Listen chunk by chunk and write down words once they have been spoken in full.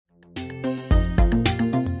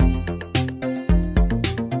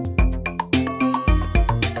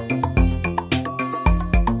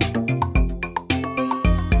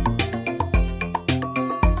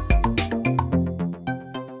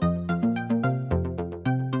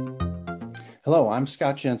Hello, I'm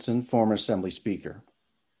Scott Jensen, former Assembly Speaker.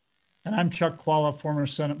 And I'm Chuck Chvala, former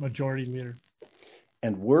Senate Majority Leader.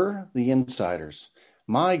 And we're the Insiders.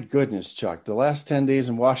 My goodness, Chuck, the last 10 days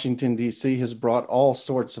in Washington, D.C. has brought all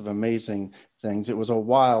sorts of amazing things. It was a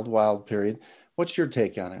wild, wild period. What's your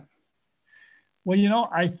take on it? Well,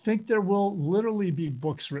 I think there will literally be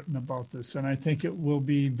books written about this, and I think it will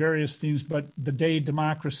be various themes, but the day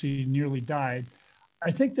democracy nearly died, I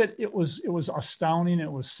think that it was astounding.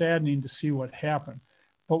 It was saddening to see what happened.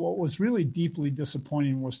 But what was really deeply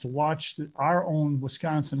disappointing was to watch our own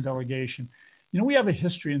Wisconsin delegation. We have a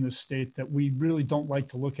history in this state that we really don't like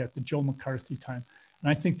to look at, the Joe McCarthy time. And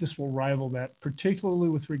I think this will rival that, particularly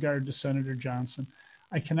with regard to Senator Johnson.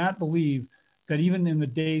 I cannot believe that even in the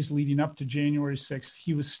days leading up to January 6th,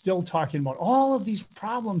 he was still talking about all of these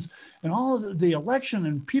problems and all of the election,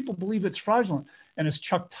 and people believe it's fraudulent. And as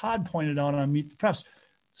Chuck Todd pointed out on Meet the Press,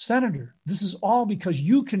 Senator, this is all because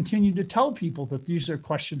you continue to tell people that these are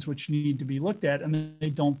questions which need to be looked at, and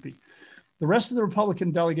they don't be. The rest of the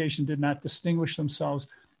Republican delegation did not distinguish themselves.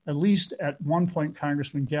 At least at one point,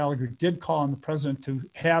 Congressman Gallagher did call on the president to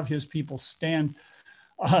have his people stand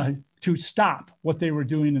to stop what they were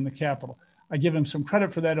doing in the Capitol. I give him some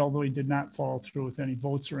credit for that, although he did not follow through with any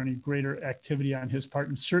votes or any greater activity on his part.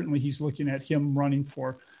 And certainly he's looking at him running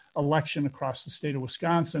for election across the state of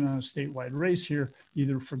Wisconsin on a statewide race here,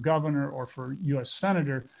 either for governor or for U.S.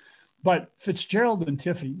 senator. But Fitzgerald and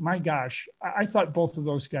Tiffany, my gosh, I thought both of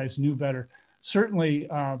those guys knew better. Certainly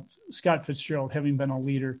Scott Fitzgerald, having been a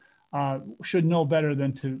leader, should know better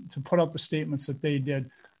than to put out the statements that they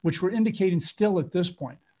did, which were indicating still at this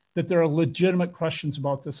point that there are legitimate questions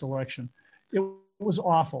about this election. It was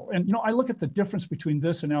awful. And, I look at the difference between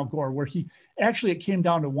this and Al Gore, where it came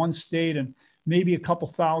down to one state and maybe a couple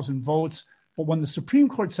thousand votes. But when the Supreme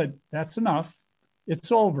Court said, that's enough,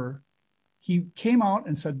 it's over, he came out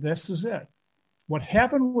and said, this is it. What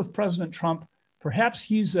happened with President Trump, perhaps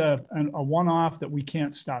he's a one-off that we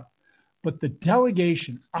can't stop. But the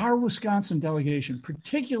delegation, our Wisconsin delegation,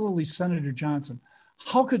 particularly Senator Johnson,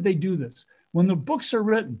 how could they do this? When the books are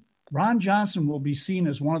written, Ron Johnson will be seen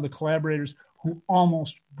as one of the collaborators who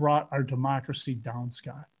almost brought our democracy down,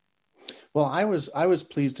 Scott. Well, I was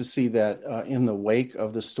pleased to see that in the wake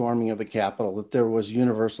of the storming of the Capitol, that there was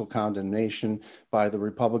universal condemnation by the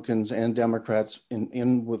Republicans and Democrats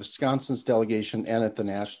in Wisconsin's delegation and at the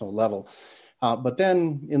national level. But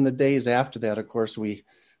then in the days after that, of course,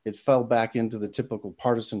 it fell back into the typical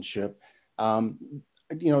partisanship.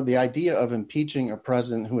 The idea of impeaching a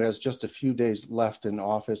president who has just a few days left in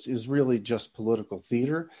office is really just political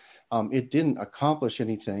theater. It didn't accomplish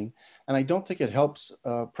anything. And I don't think it helps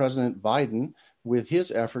President Biden with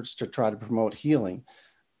his efforts to try to promote healing.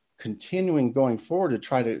 Continuing going forward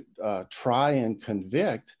to try and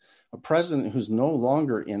convict a president who's no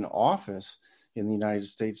longer in office in the United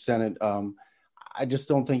States Senate, I just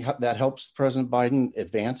don't think that helps President Biden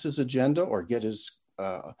advance his agenda or get his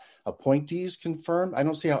appointees confirmed. I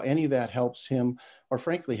don't see how any of that helps him or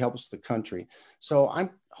frankly helps the country. So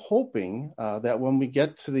I'm hoping that when we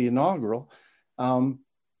get to the inaugural,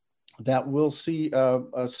 that we'll see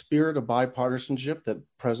a spirit of bipartisanship, that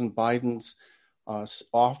President Biden's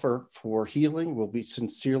offer for healing will be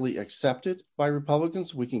sincerely accepted by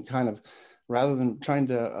Republicans. We can kind of, rather than trying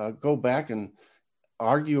to go back and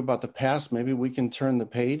argue about the past, maybe we can turn the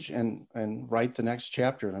page and write the next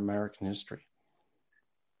chapter in American history.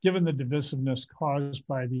 Given the divisiveness caused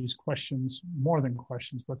by these questions, more than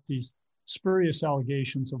questions, but these spurious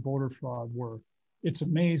allegations of voter fraud it's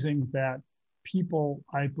amazing that people,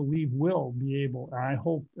 I believe, will be able, and I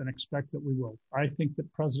hope and expect that we will. I think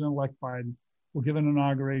that President-elect Biden will give an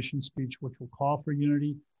inauguration speech which will call for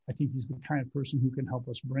unity. I think he's the kind of person who can help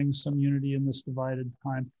us bring some unity in this divided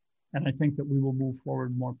time. And I think that we will move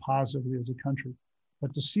forward more positively as a country.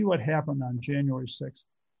 But to see what happened on January 6th,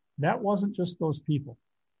 that wasn't just those people.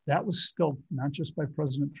 That was scoped not just by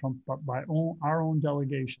President Trump, but by our own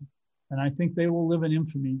delegation. And I think they will live in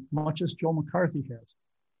infamy, much as Joe McCarthy has.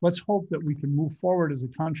 Let's hope that we can move forward as a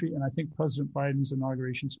country. And I think President Biden's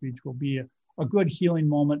inauguration speech will be a good healing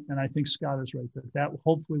moment. And I think Scott is right that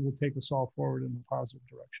hopefully will take us all forward in a positive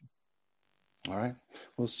direction. All right.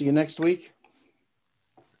 We'll see you next week.